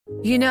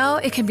You know,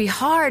 it can be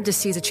hard to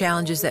see the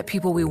challenges that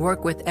people we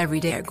work with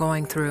every day are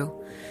going through.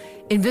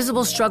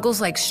 Invisible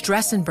struggles like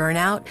stress and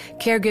burnout,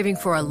 caregiving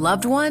for a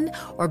loved one,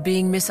 or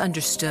being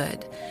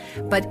misunderstood.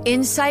 But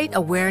insight,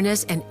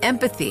 awareness, and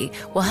empathy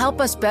will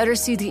help us better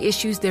see the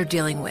issues they're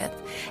dealing with.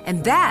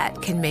 And that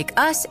can make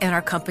us and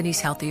our companies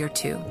healthier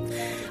too.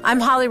 I'm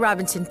Holly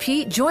Robinson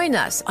Peete. Join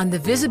us on The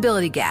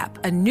Visibility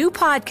Gap, a new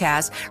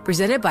podcast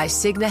presented by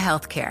Cigna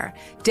Healthcare.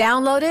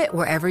 Download it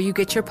wherever you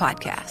get your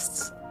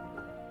podcasts.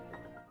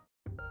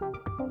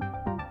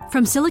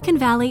 From Silicon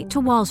Valley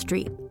to Wall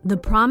Street, the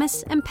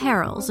promise and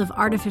perils of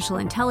artificial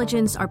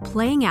intelligence are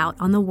playing out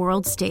on the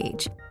world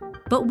stage.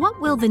 But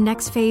what will the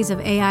next phase of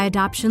AI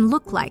adoption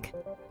look like?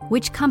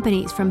 Which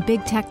companies, from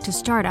big tech to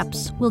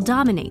startups, will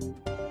dominate?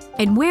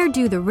 And where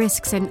do the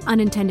risks and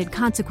unintended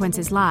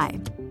consequences lie?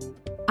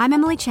 I'm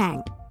Emily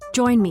Chang.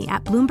 Join me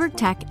at Bloomberg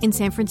Tech in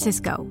San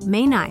Francisco,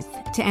 May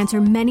 9th, to answer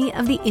many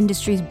of the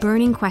industry's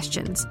burning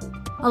questions,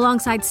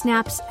 alongside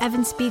Snap's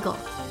Evan Spiegel,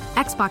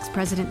 Xbox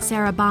President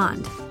Sarah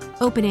Bond,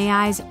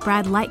 OpenAI's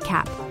Brad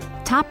Lightcap,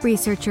 top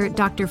researcher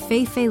Dr.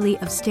 Fei-Fei Li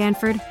of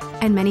Stanford,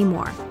 and many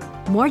more.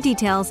 More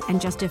details and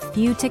just a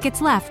few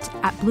tickets left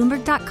at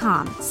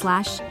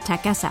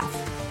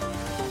Bloomberg.com/TechSF.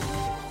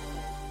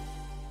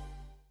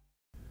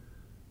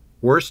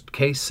 Worst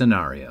case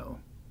scenario.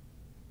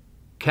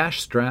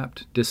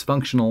 Cash-strapped,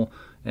 dysfunctional,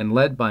 and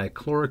led by a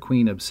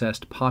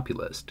chloroquine-obsessed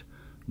populist,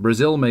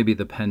 Brazil may be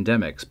the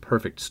pandemic's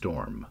perfect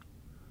storm.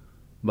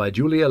 By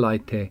Julia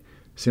Leite,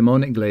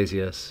 Simone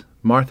Iglesias,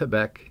 Martha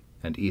Beck,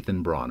 and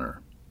Ethan Bronner.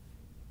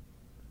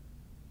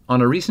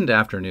 On a recent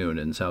afternoon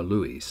in São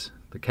Luís,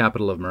 the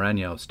capital of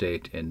Maranhão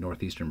State in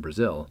northeastern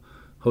Brazil,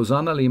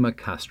 Rosana Lima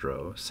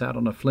Castro sat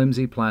on a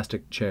flimsy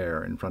plastic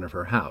chair in front of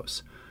her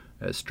house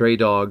as stray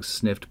dogs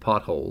sniffed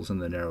potholes in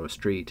the narrow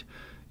street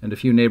and a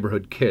few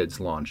neighborhood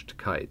kids launched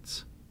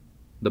kites.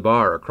 The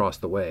bar across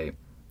the way,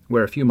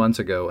 where a few months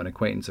ago an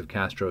acquaintance of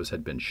Castro's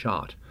had been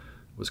shot,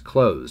 was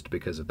closed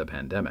because of the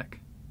pandemic.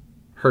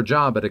 Her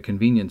job at a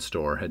convenience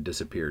store had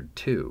disappeared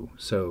too,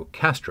 so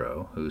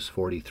Castro, who's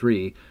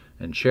 43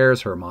 and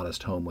shares her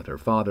modest home with her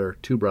father,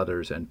 2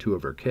 brothers, and 2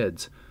 of her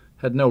kids,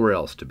 had nowhere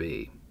else to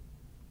be.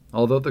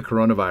 Although the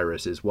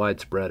coronavirus is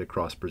widespread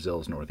across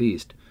Brazil's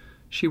northeast,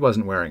 she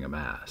wasn't wearing a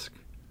mask.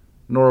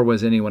 Nor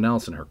was anyone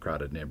else in her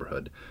crowded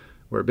neighborhood,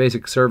 where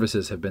basic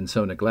services have been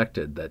so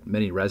neglected that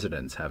many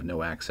residents have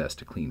no access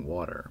to clean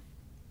water.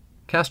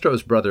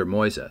 Castro's brother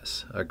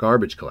Moises, a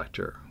garbage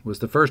collector, was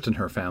the first in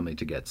her family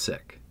to get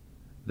sick.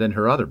 Then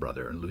her other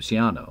brother,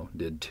 Luciano,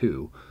 did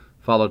too,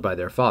 followed by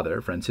their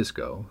father,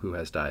 Francisco, who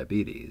has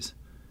diabetes.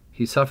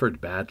 He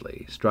suffered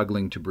badly,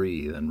 struggling to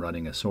breathe and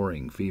running a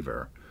soaring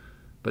fever.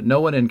 But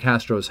no one in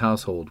Castro's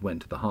household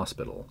went to the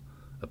hospital,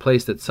 a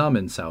place that some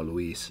in São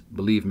Luís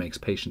believe makes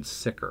patients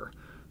sicker,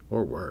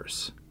 or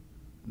worse.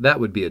 That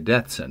would be a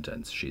death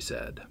sentence, she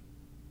said.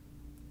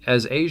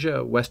 As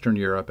Asia, Western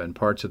Europe, and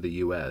parts of the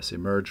U.S.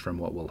 emerge from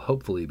what will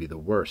hopefully be the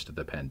worst of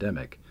the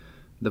pandemic,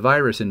 the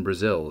virus in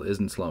Brazil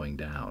isn't slowing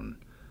down.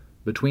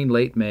 Between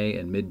late May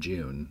and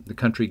mid-June, the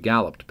country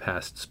galloped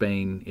past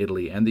Spain,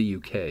 Italy, and the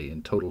UK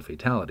in total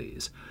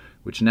fatalities,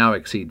 which now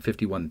exceed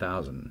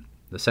 51,000,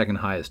 the second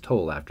highest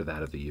toll after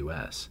that of the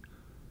US.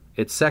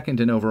 It's second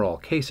in overall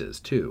cases,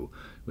 too,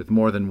 with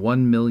more than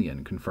 1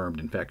 million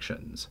confirmed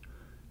infections.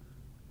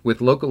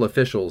 With local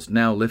officials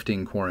now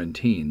lifting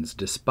quarantines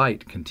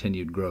despite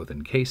continued growth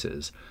in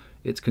cases,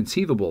 it's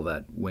conceivable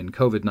that, when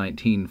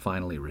COVID-19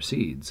 finally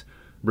recedes,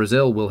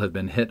 Brazil will have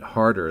been hit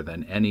harder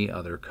than any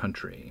other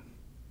country.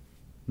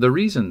 The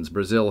reasons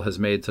Brazil has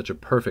made such a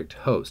perfect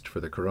host for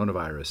the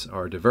coronavirus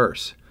are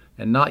diverse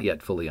and not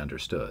yet fully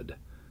understood.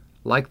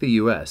 Like the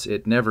U.S.,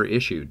 it never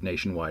issued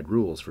nationwide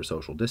rules for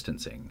social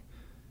distancing.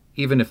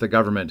 Even if the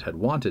government had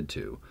wanted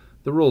to,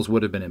 the rules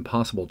would have been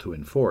impossible to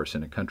enforce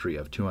in a country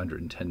of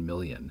 210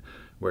 million,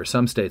 where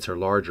some states are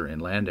larger in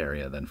land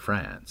area than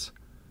France.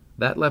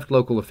 That left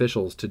local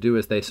officials to do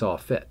as they saw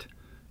fit,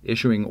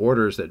 issuing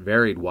orders that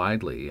varied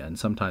widely and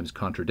sometimes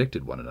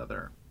contradicted one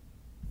another.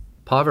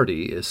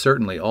 Poverty is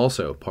certainly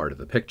also part of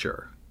the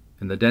picture.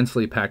 In the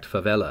densely packed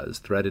favelas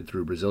threaded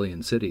through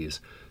Brazilian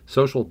cities,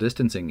 social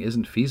distancing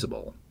isn't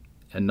feasible,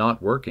 and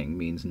not working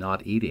means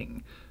not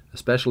eating,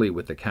 especially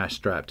with the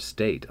cash-strapped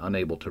state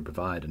unable to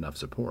provide enough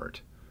support.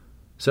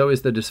 So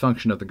is the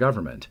dysfunction of the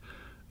government.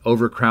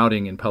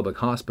 Overcrowding in public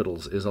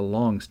hospitals is a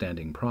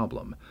long-standing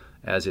problem,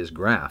 as is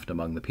graft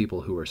among the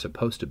people who are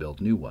supposed to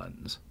build new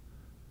ones.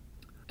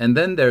 And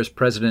then there's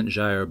President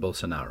Jair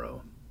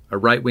Bolsonaro, a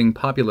right-wing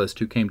populist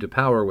who came to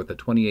power with a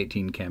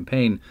 2018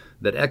 campaign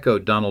that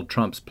echoed Donald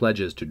Trump's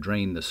pledges to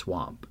drain the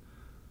swamp.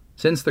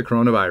 Since the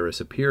coronavirus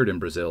appeared in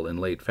Brazil in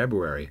late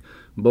February,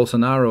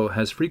 Bolsonaro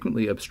has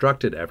frequently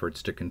obstructed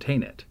efforts to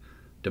contain it,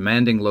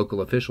 demanding local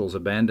officials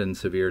abandon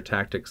severe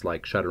tactics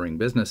like shuttering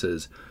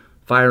businesses,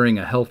 firing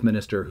a health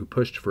minister who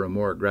pushed for a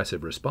more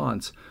aggressive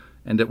response,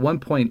 and at one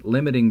point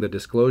limiting the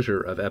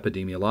disclosure of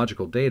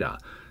epidemiological data,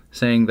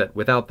 saying that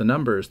without the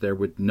numbers there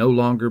would no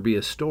longer be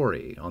a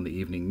story on the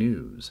evening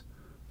news.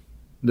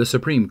 The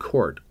Supreme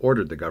Court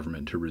ordered the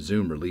government to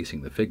resume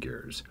releasing the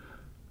figures.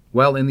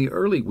 While in the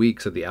early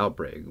weeks of the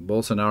outbreak,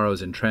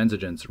 Bolsonaro's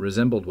intransigence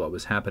resembled what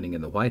was happening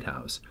in the White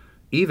House,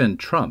 even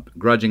Trump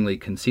grudgingly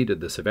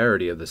conceded the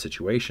severity of the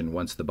situation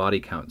once the body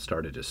count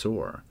started to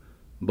soar.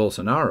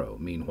 Bolsonaro,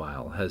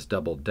 meanwhile, has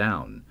doubled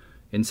down,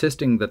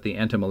 insisting that the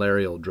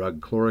antimalarial drug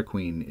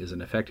chloroquine is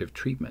an effective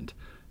treatment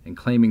and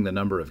claiming the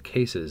number of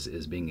cases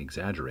is being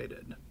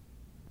exaggerated.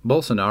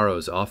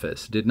 Bolsonaro's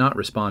office did not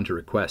respond to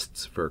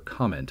requests for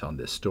comment on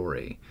this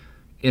story.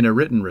 In a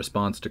written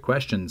response to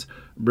questions,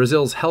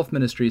 Brazil's health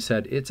ministry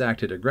said it's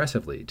acted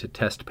aggressively to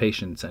test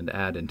patients and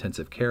add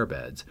intensive care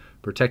beds,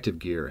 protective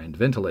gear, and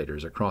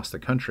ventilators across the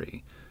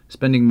country,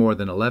 spending more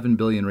than 11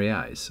 billion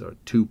reais, or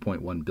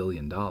 $2.1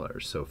 billion,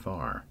 so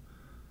far.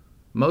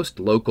 Most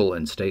local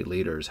and state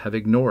leaders have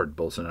ignored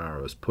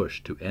Bolsonaro's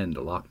push to end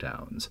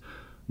lockdowns.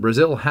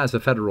 Brazil has a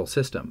federal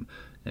system,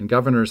 and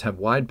governors have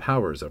wide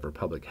powers over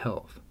public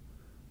health.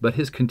 But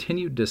his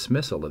continued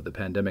dismissal of the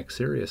pandemic's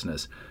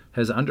seriousness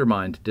has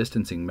undermined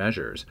distancing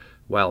measures,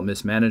 while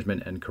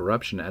mismanagement and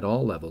corruption at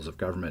all levels of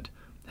government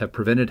have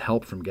prevented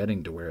help from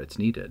getting to where it's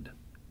needed.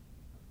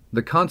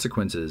 The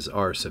consequences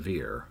are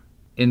severe.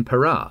 In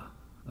Pará,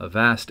 a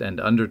vast and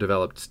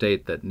underdeveloped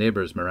state that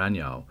neighbors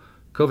Maranhão,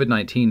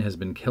 COVID-19 has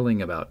been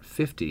killing about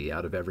 50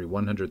 out of every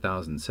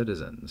 100,000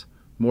 citizens,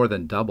 more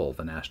than double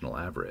the national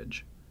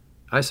average.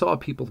 I saw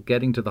people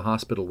getting to the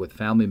hospital with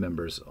family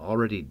members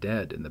already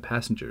dead in the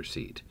passenger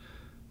seat.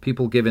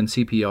 People given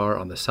CPR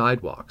on the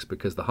sidewalks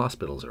because the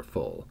hospitals are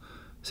full,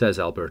 says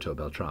Alberto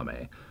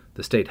Beltrame,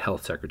 the state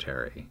health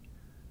secretary.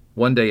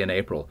 One day in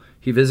April,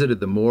 he visited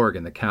the morgue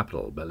in the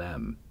capital,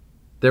 Belém.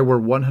 There were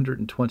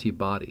 120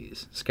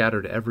 bodies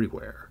scattered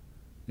everywhere.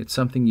 It's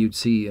something you'd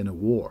see in a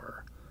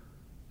war.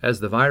 As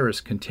the virus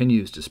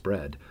continues to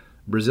spread,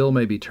 Brazil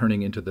may be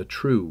turning into the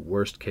true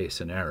worst-case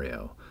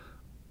scenario,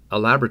 a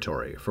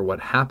laboratory for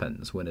what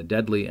happens when a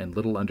deadly and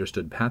little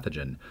understood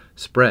pathogen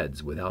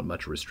spreads without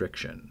much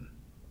restriction.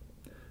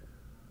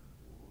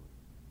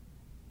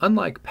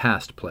 Unlike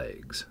past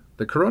plagues,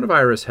 the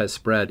coronavirus has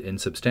spread in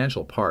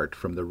substantial part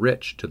from the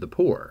rich to the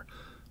poor,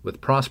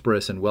 with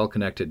prosperous and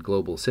well-connected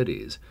global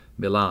cities,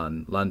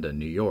 Milan, London,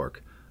 New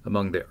York,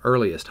 among the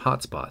earliest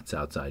hotspots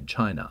outside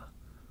China.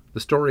 The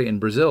story in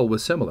Brazil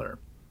was similar.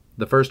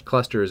 The first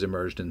clusters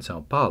emerged in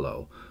São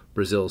Paulo,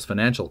 Brazil's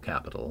financial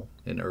capital,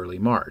 in early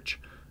March,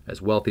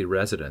 as wealthy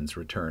residents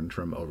returned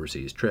from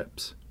overseas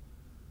trips.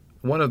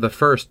 One of the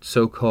first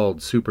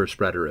so-called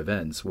super-spreader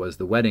events was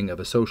the wedding of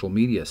a social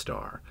media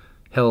star,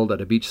 held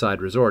at a beachside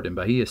resort in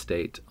Bahia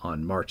State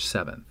on March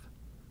 7th.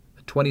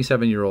 A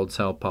 27-year-old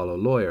São Paulo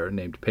lawyer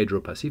named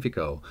Pedro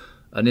Pacifico,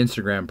 an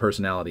Instagram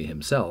personality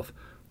himself,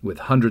 with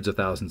hundreds of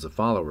thousands of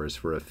followers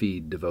for a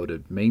feed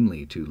devoted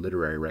mainly to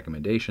literary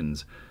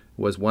recommendations,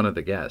 was one of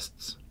the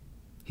guests.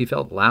 He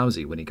felt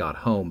lousy when he got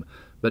home,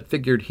 but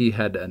figured he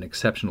had an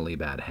exceptionally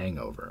bad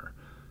hangover.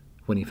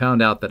 When he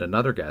found out that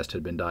another guest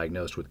had been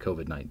diagnosed with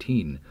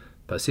COVID-19,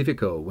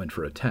 Pacifico went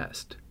for a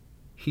test.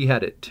 He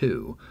had it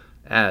too,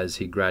 as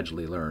he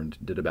gradually learned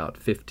did about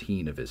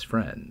 15 of his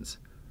friends.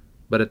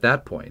 But at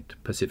that point,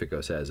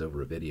 Pacifico says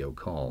over a video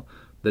call,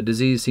 the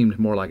disease seemed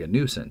more like a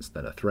nuisance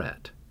than a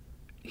threat.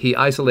 He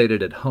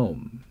isolated at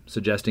home,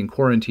 suggesting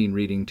quarantine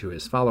reading to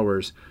his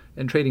followers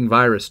and trading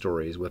virus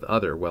stories with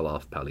other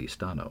well-off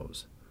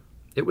Paulistanos.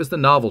 It was the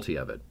novelty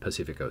of it,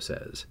 Pacifico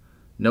says.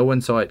 No one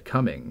saw it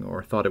coming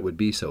or thought it would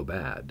be so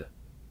bad.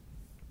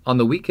 On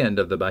the weekend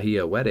of the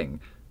Bahia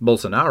wedding,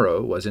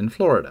 Bolsonaro was in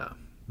Florida,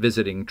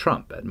 visiting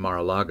Trump at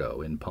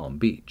Mar-a-Lago in Palm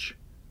Beach.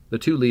 The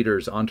two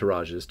leaders'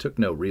 entourages took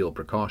no real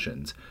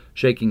precautions,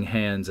 shaking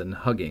hands and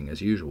hugging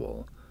as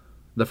usual.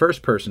 The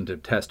first person to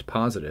test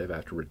positive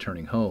after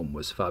returning home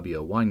was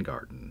Fabio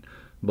Weingarten,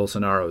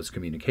 Bolsonaro's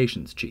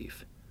communications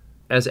chief.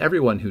 As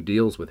everyone who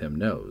deals with him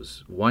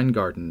knows,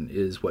 Weingarten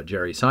is what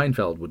Jerry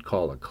Seinfeld would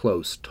call a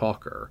close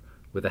talker,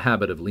 with a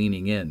habit of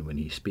leaning in when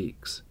he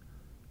speaks.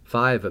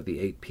 5 of the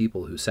 8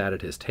 people who sat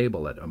at his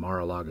table at a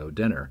Mar-a-Lago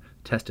dinner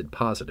tested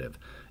positive.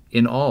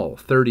 In all,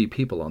 30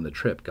 people on the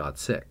trip got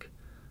sick.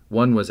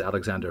 One was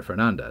Alexander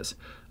Fernandes,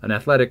 an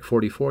athletic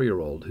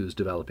 44-year-old who's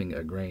developing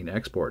a grain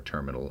export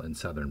terminal in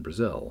southern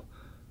Brazil.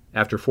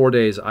 After 4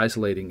 days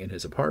isolating in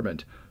his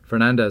apartment,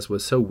 Fernandes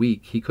was so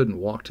weak he couldn't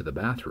walk to the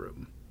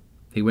bathroom.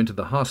 He went to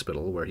the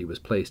hospital where he was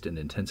placed in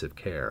intensive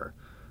care.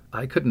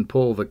 I couldn't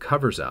pull the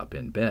covers up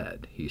in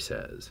bed, he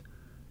says.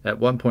 At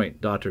one point,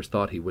 doctors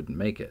thought he wouldn't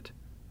make it.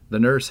 The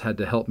nurse had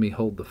to help me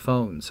hold the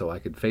phone so I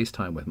could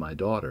FaceTime with my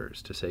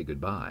daughters to say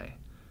goodbye.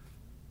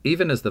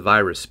 Even as the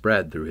virus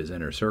spread through his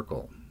inner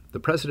circle, the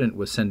president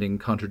was sending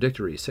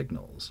contradictory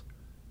signals.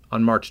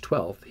 On March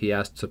 12th, he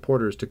asked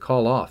supporters to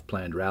call off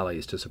planned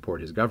rallies to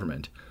support his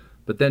government,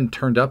 but then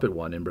turned up at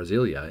one in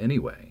Brasilia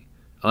anyway,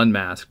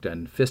 unmasked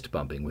and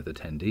fist-bumping with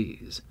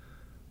attendees.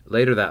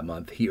 Later that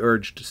month, he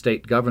urged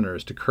state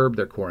governors to curb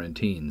their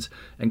quarantines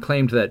and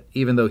claimed that,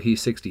 even though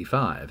he's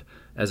 65,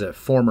 as a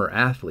former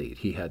athlete,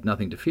 he had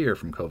nothing to fear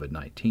from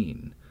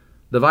COVID-19.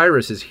 The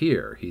virus is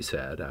here, he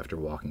said after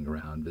walking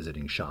around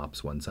visiting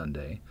shops one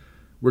Sunday.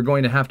 We're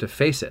going to have to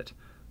face it,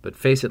 but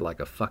face it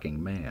like a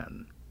fucking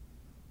man.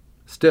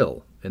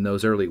 Still, in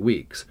those early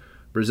weeks,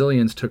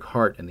 Brazilians took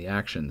heart in the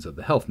actions of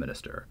the health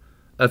minister,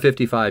 a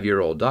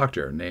 55-year-old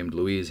doctor named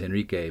Luiz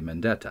Henrique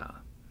Mandetta.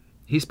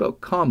 He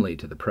spoke calmly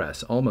to the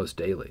press almost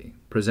daily,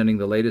 presenting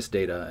the latest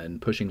data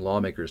and pushing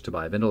lawmakers to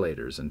buy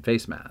ventilators and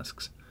face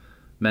masks.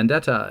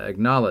 Mandetta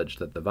acknowledged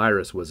that the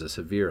virus was a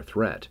severe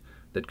threat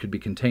that could be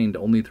contained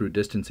only through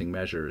distancing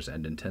measures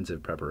and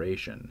intensive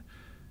preparation.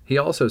 He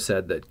also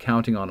said that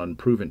counting on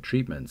unproven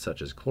treatments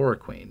such as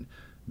chloroquine,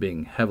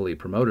 being heavily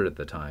promoted at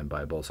the time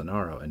by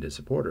Bolsonaro and his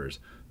supporters,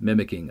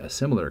 mimicking a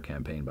similar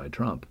campaign by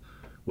Trump,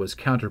 was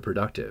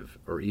counterproductive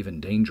or even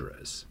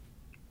dangerous.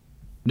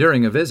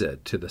 During a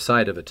visit to the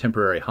site of a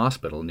temporary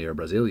hospital near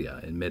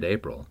Brasilia in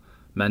mid-April,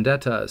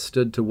 Mandetta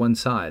stood to one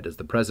side as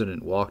the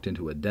president walked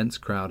into a dense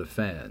crowd of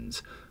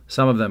fans,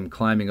 some of them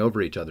climbing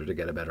over each other to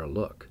get a better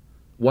look.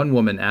 One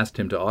woman asked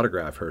him to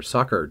autograph her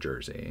soccer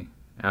jersey.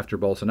 After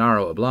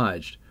Bolsonaro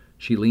obliged,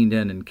 she leaned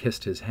in and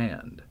kissed his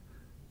hand.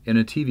 In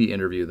a TV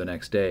interview the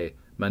next day,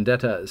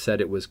 Mandetta said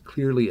it was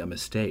clearly a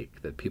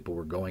mistake that people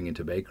were going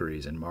into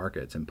bakeries and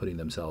markets and putting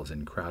themselves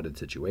in crowded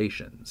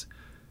situations.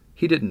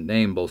 He didn't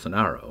name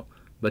Bolsonaro,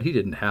 but he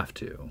didn't have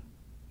to.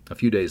 A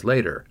few days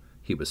later,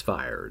 he was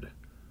fired.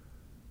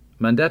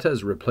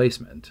 Mandetta's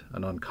replacement,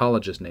 an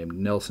oncologist named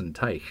Nelson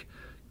Teich,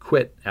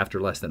 quit after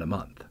less than a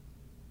month.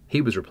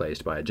 He was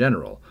replaced by a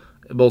general.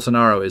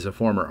 Bolsonaro is a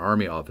former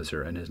army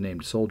officer and has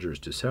named soldiers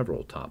to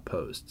several top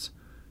posts,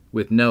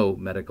 with no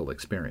medical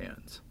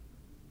experience.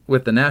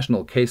 With the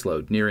national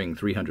caseload nearing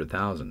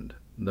 300,000,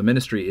 the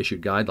ministry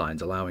issued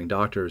guidelines allowing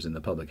doctors in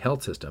the public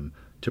health system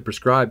to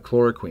prescribe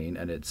chloroquine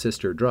and its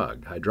sister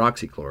drug,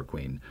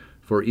 hydroxychloroquine,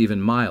 for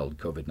even mild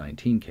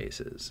COVID-19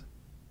 cases.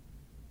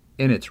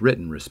 In its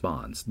written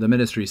response, the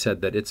ministry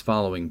said that it's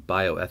following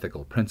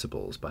bioethical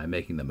principles by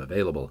making them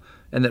available,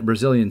 and that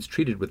Brazilians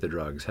treated with the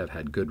drugs have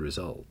had good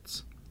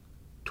results.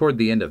 Toward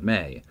the end of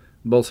May,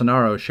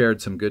 Bolsonaro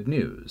shared some good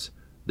news.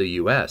 The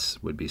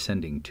U.S. would be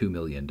sending 2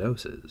 million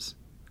doses.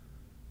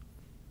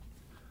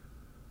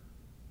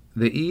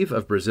 The eve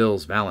of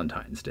Brazil's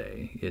Valentine's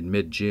Day, in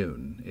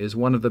mid-June, is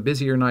one of the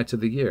busier nights of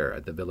the year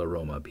at the Villa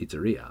Roma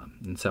Pizzeria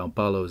in São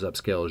Paulo's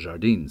upscale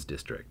Jardins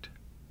district.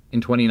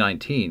 In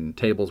 2019,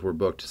 tables were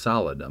booked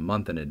solid a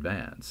month in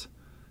advance.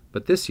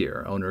 But this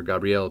year, owner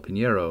Gabriel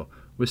Pinheiro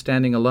was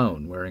standing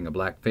alone wearing a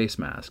black face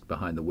mask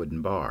behind the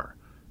wooden bar,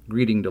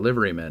 greeting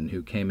deliverymen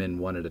who came in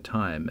one at a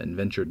time and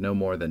ventured no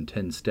more than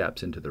 10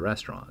 steps into the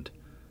restaurant.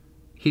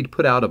 He'd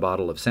put out a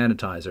bottle of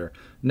sanitizer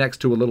next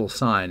to a little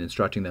sign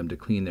instructing them to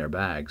clean their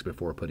bags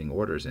before putting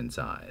orders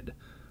inside.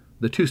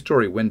 The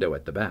 2-story window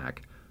at the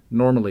back,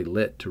 normally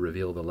lit to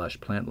reveal the lush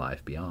plant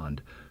life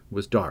beyond,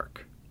 was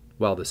dark,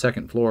 while the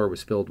second floor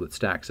was filled with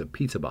stacks of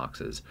pizza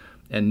boxes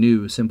and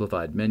new,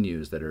 simplified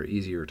menus that are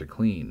easier to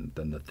clean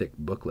than the thick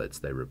booklets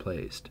they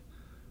replaced.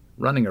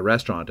 Running a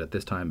restaurant at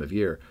this time of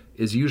year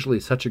is usually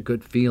such a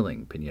good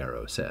feeling,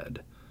 Pinheiro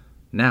said.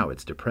 Now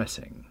it's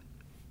depressing.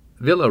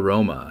 Villa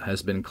Roma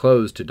has been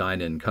closed to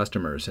dine-in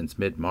customers since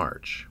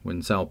mid-March,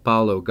 when São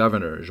Paulo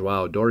Governor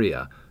João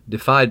Doria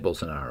defied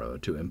Bolsonaro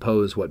to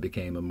impose what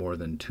became a more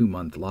than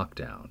 2-month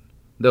lockdown,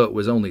 though it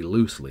was only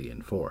loosely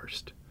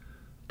enforced.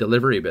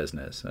 Delivery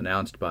business,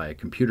 announced by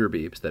computer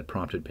beeps that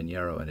prompted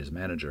Pinheiro and his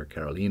manager,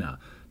 Carolina,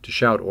 to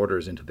shout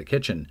orders into the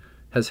kitchen,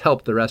 has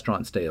helped the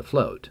restaurant stay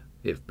afloat,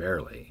 if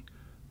barely.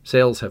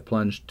 Sales have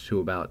plunged to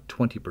about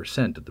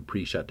 20% of the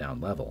pre-shutdown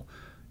level,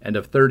 and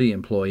of 30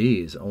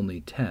 employees, only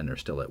 10 are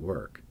still at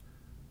work.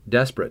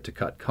 Desperate to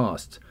cut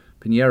costs,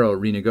 Pinheiro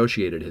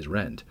renegotiated his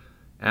rent,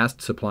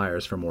 asked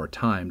suppliers for more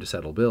time to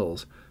settle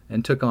bills,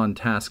 and took on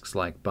tasks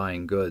like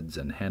buying goods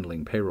and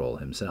handling payroll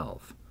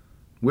himself.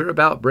 "We're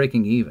about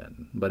breaking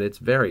even, but it's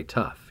very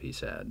tough," he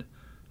said.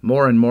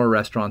 "More and more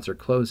restaurants are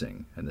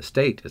closing, and the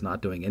state is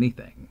not doing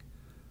anything."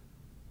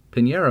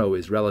 Pinheiro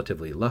is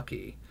relatively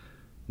lucky.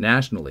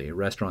 Nationally,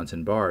 restaurants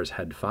and bars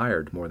had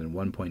fired more than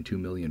 1.2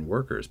 million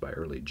workers by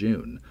early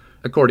June,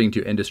 according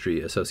to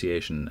industry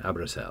association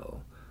Abracel.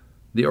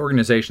 The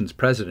organization's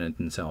president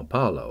in São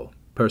Paulo,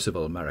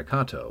 Percival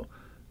Maricato,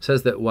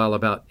 says that while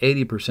about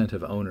 80%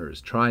 of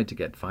owners tried to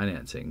get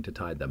financing to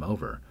tide them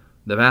over,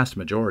 the vast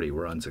majority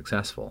were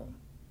unsuccessful.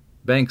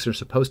 Banks are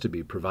supposed to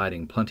be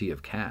providing plenty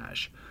of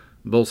cash.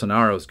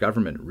 Bolsonaro's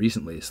government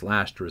recently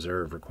slashed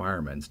reserve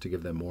requirements to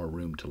give them more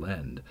room to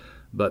lend,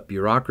 but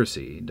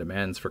bureaucracy,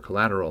 demands for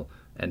collateral,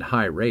 and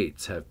high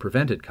rates have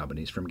prevented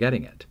companies from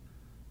getting it.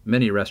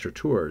 Many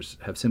restaurateurs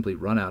have simply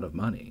run out of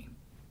money.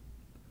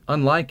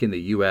 Unlike in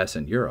the U.S.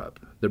 and Europe,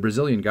 the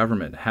Brazilian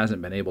government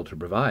hasn't been able to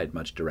provide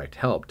much direct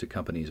help to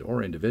companies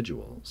or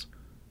individuals.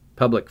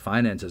 Public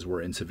finances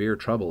were in severe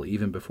trouble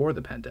even before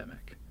the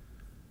pandemic.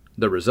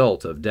 The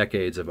result of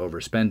decades of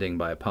overspending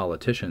by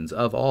politicians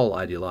of all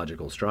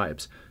ideological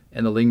stripes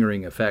and the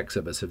lingering effects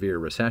of a severe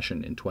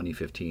recession in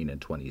 2015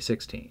 and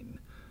 2016.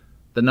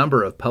 The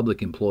number of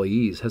public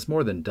employees has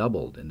more than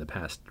doubled in the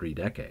past 3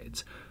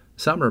 decades.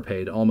 Some are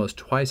paid almost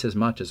twice as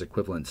much as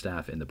equivalent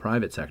staff in the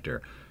private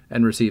sector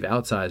and receive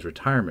outsized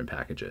retirement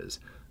packages,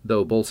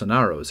 though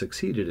Bolsonaro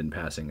succeeded in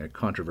passing a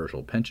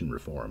controversial pension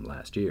reform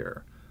last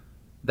year.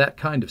 That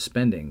kind of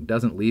spending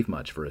doesn't leave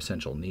much for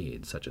essential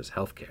needs such as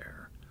health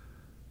care.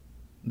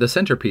 The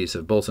centerpiece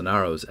of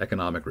Bolsonaro's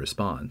economic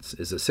response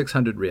is a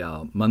 600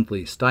 real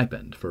monthly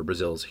stipend for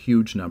Brazil's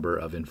huge number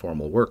of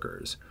informal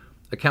workers,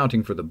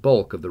 accounting for the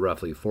bulk of the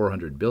roughly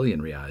 400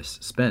 billion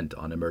reais spent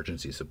on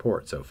emergency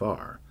support so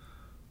far.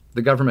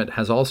 The government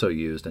has also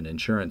used an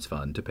insurance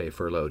fund to pay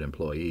furloughed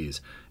employees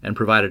and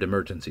provided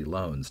emergency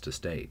loans to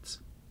states.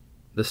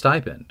 The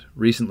stipend,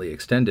 recently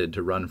extended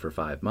to run for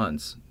 5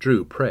 months,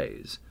 drew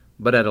praise,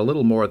 but at a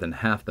little more than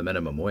half the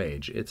minimum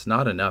wage, it's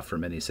not enough for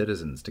many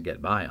citizens to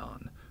get by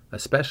on,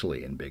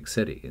 especially in big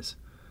cities.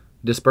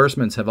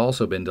 Disbursements have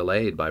also been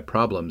delayed by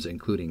problems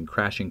including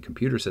crashing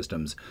computer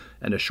systems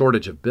and a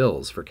shortage of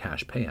bills for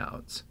cash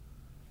payouts.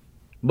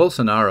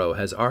 Bolsonaro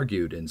has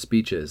argued in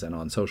speeches and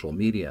on social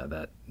media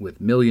that,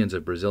 with millions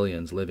of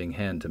Brazilians living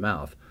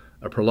hand-to-mouth,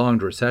 a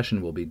prolonged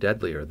recession will be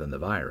deadlier than the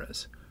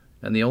virus,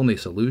 and the only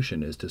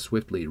solution is to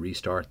swiftly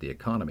restart the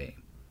economy.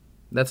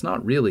 That's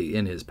not really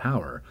in his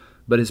power,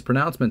 but his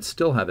pronouncements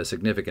still have a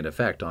significant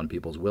effect on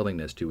people's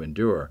willingness to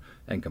endure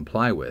and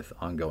comply with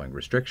ongoing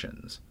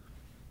restrictions.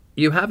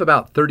 You have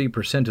about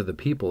 30% of the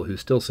people who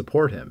still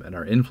support him and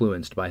are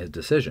influenced by his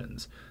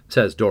decisions,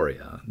 says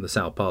Doria, the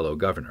São Paulo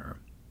governor.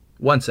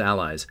 Once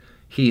allies,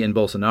 he and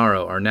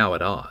Bolsonaro are now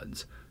at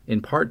odds,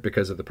 in part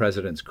because of the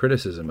president's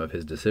criticism of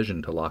his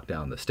decision to lock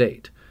down the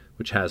state,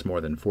 which has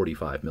more than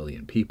 45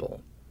 million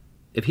people.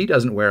 If he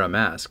doesn't wear a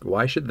mask,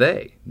 why should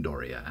they?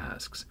 Doria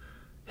asks.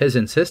 His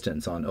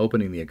insistence on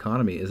opening the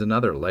economy is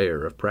another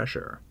layer of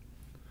pressure.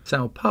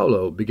 São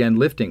Paulo began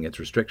lifting its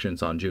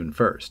restrictions on June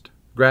 1st,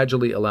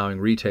 gradually allowing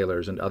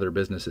retailers and other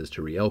businesses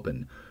to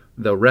reopen,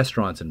 though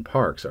restaurants and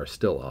parks are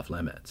still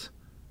off-limits.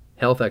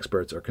 Health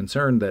experts are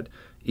concerned that,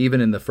 even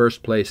in the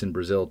first place in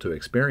Brazil to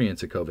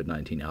experience a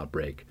COVID-19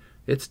 outbreak,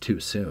 it's too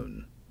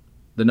soon.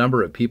 The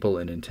number of people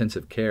in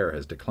intensive care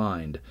has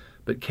declined,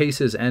 but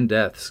cases and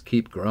deaths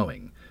keep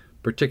growing,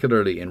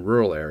 particularly in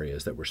rural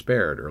areas that were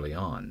spared early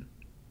on.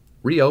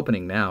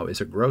 Reopening now is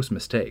a gross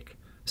mistake,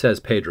 says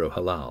Pedro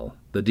Halal,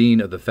 the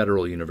dean of the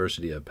Federal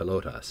University of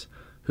Pelotas,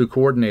 who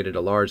coordinated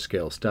a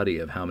large-scale study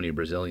of how many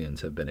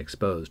Brazilians have been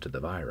exposed to the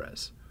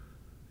virus.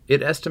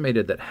 It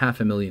estimated that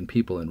 500,000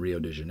 people in Rio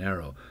de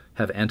Janeiro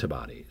have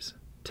antibodies,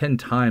 10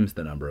 times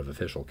the number of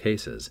official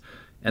cases,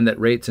 and that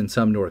rates in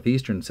some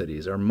northeastern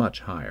cities are much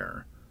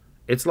higher.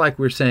 It's like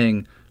we're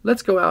saying,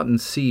 let's go out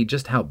and see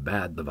just how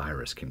bad the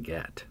virus can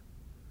get.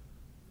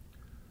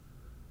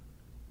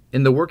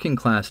 In the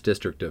working-class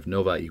district of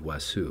Nova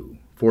Iguaçu,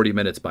 40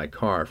 minutes by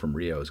car from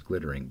Rio's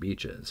glittering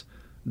beaches,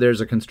 there's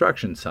a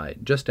construction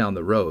site just down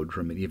the road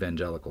from an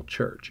evangelical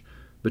church,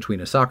 between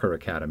a soccer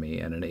academy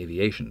and an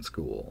aviation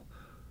school.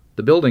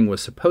 The building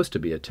was supposed to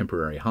be a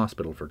temporary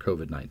hospital for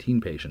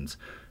COVID-19 patients,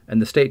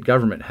 and the state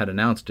government had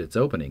announced its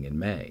opening in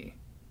May.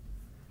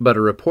 But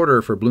a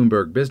reporter for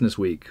Bloomberg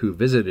Businessweek who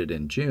visited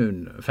in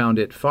June found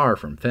it far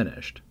from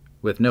finished,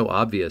 with no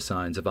obvious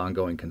signs of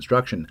ongoing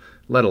construction,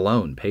 let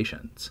alone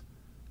patients.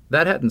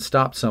 That hadn't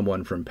stopped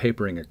someone from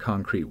papering a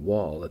concrete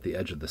wall at the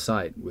edge of the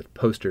site with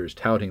posters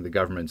touting the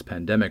government's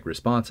pandemic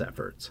response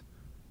efforts.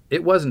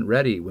 It wasn't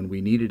ready when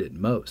we needed it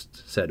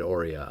most, said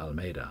Oria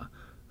Almeida,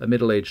 a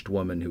middle-aged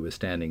woman who was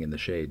standing in the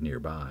shade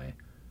nearby.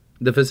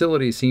 The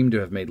facility seemed to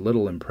have made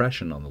little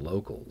impression on the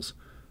locals.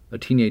 A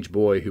teenage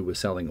boy who was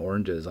selling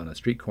oranges on a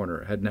street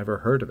corner had never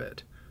heard of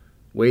it.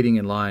 Waiting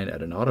in line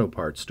at an auto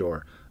parts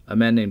store, a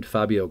man named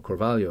Fabio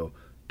Carvalho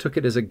took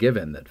it as a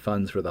given that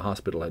funds for the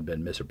hospital had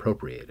been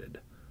misappropriated.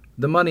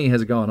 The money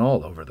has gone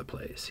all over the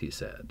place, he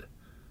said.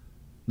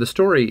 The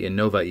story in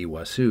Nova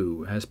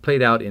Iguaçu has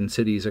played out in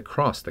cities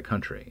across the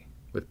country,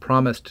 with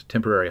promised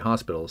temporary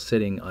hospitals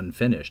sitting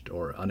unfinished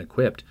or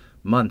unequipped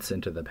months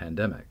into the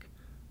pandemic.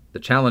 The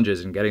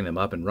challenges in getting them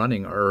up and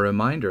running are a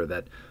reminder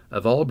that,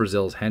 of all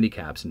Brazil's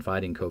handicaps in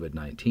fighting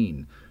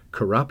COVID-19,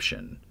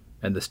 corruption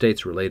and the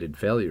state's related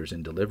failures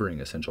in delivering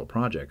essential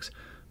projects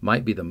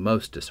might be the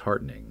most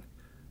disheartening.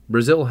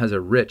 Brazil has a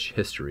rich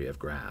history of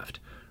graft,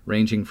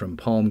 ranging from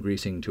palm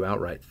greasing to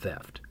outright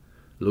theft.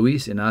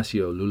 Luiz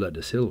Inácio Lula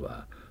da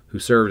Silva, who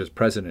served as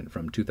president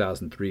from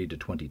 2003 to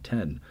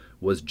 2010,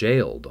 was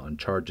jailed on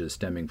charges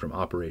stemming from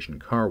Operation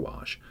Car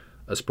Wash,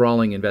 a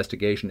sprawling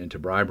investigation into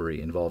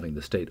bribery involving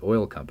the state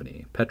oil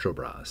company,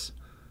 Petrobras.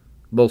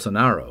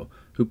 Bolsonaro,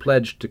 who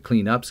pledged to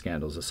clean up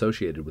scandals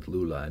associated with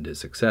Lula and his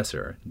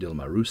successor,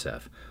 Dilma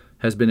Rousseff,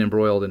 has been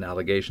embroiled in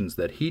allegations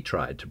that he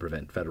tried to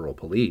prevent federal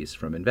police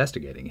from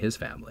investigating his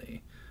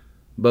family.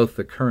 Both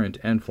the current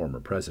and former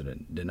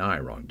president deny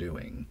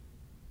wrongdoing.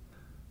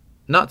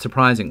 Not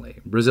surprisingly,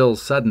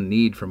 Brazil's sudden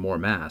need for more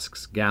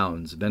masks,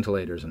 gowns,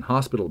 ventilators, and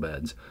hospital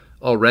beds,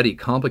 already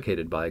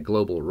complicated by a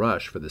global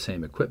rush for the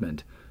same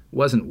equipment,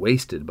 wasn't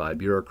wasted by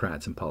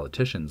bureaucrats and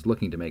politicians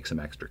looking to make some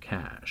extra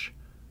cash.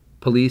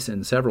 Police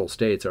in several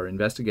states are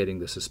investigating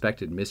the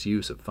suspected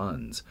misuse of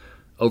funds,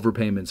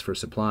 overpayments for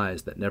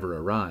supplies that never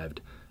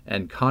arrived,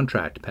 and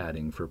contract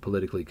padding for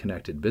politically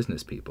connected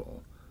business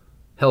people.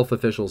 Health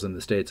officials in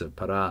the states of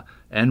Pará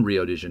and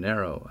Rio de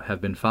Janeiro have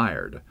been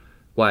fired,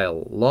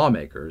 while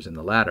lawmakers in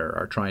the latter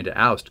are trying to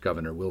oust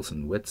Governor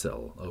Wilson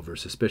Witzel over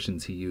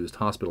suspicions he used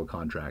hospital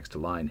contracts to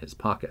line his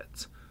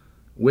pockets.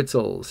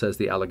 Witzel says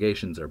the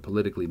allegations are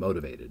politically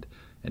motivated,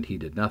 and he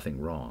did nothing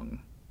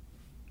wrong.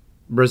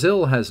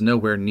 Brazil has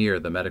nowhere near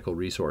the medical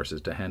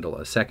resources to handle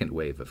a second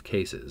wave of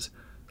cases,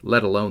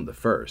 let alone the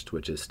first,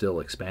 which is still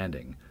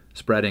expanding,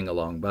 spreading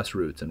along bus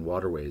routes and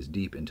waterways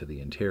deep into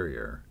the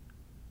interior.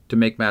 To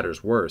make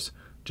matters worse,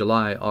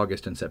 July,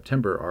 August, and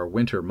September are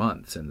winter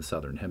months in the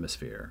southern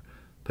hemisphere,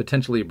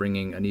 potentially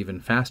bringing an even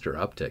faster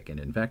uptick in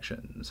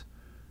infections.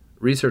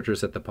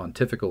 Researchers at the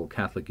Pontifical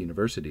Catholic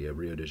University of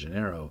Rio de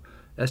Janeiro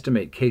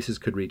estimate cases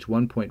could reach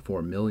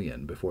 1.4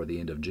 million before the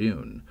end of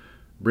June,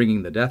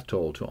 bringing the death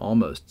toll to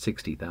almost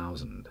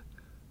 60,000.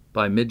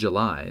 By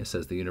mid-July,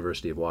 says the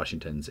University of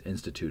Washington's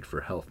Institute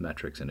for Health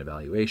Metrics and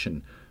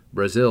Evaluation,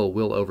 Brazil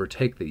will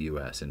overtake the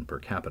U.S. in per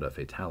capita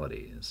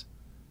fatalities.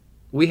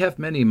 We have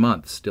many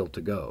months still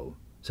to go,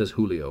 says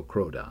Julio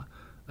Croda,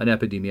 an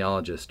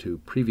epidemiologist who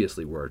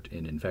previously worked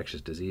in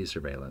infectious disease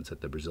surveillance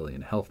at the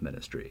Brazilian Health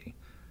Ministry.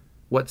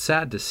 What's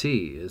sad to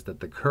see is that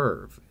the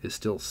curve is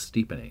still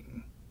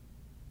steepening.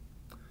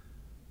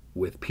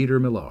 With Peter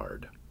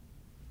Millard.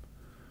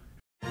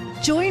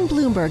 Join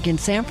Bloomberg in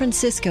San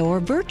Francisco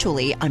or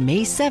virtually on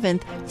May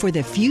 7th for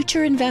The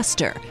Future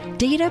Investor,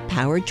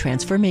 Data-Powered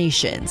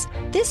Transformations.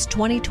 This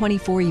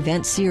 2024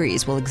 event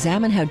series will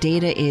examine how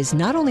data is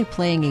not only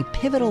playing a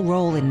pivotal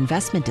role in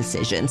investment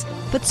decisions,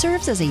 but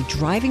serves as a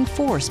driving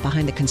force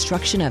behind the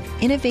construction of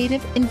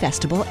innovative,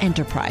 investable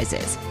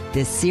enterprises.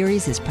 This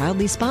series is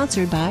proudly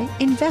sponsored by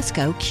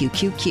Invesco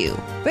QQQ.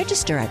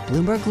 Register at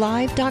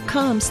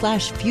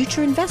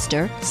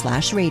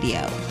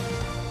BloombergLive.com/futureinvestor/radio.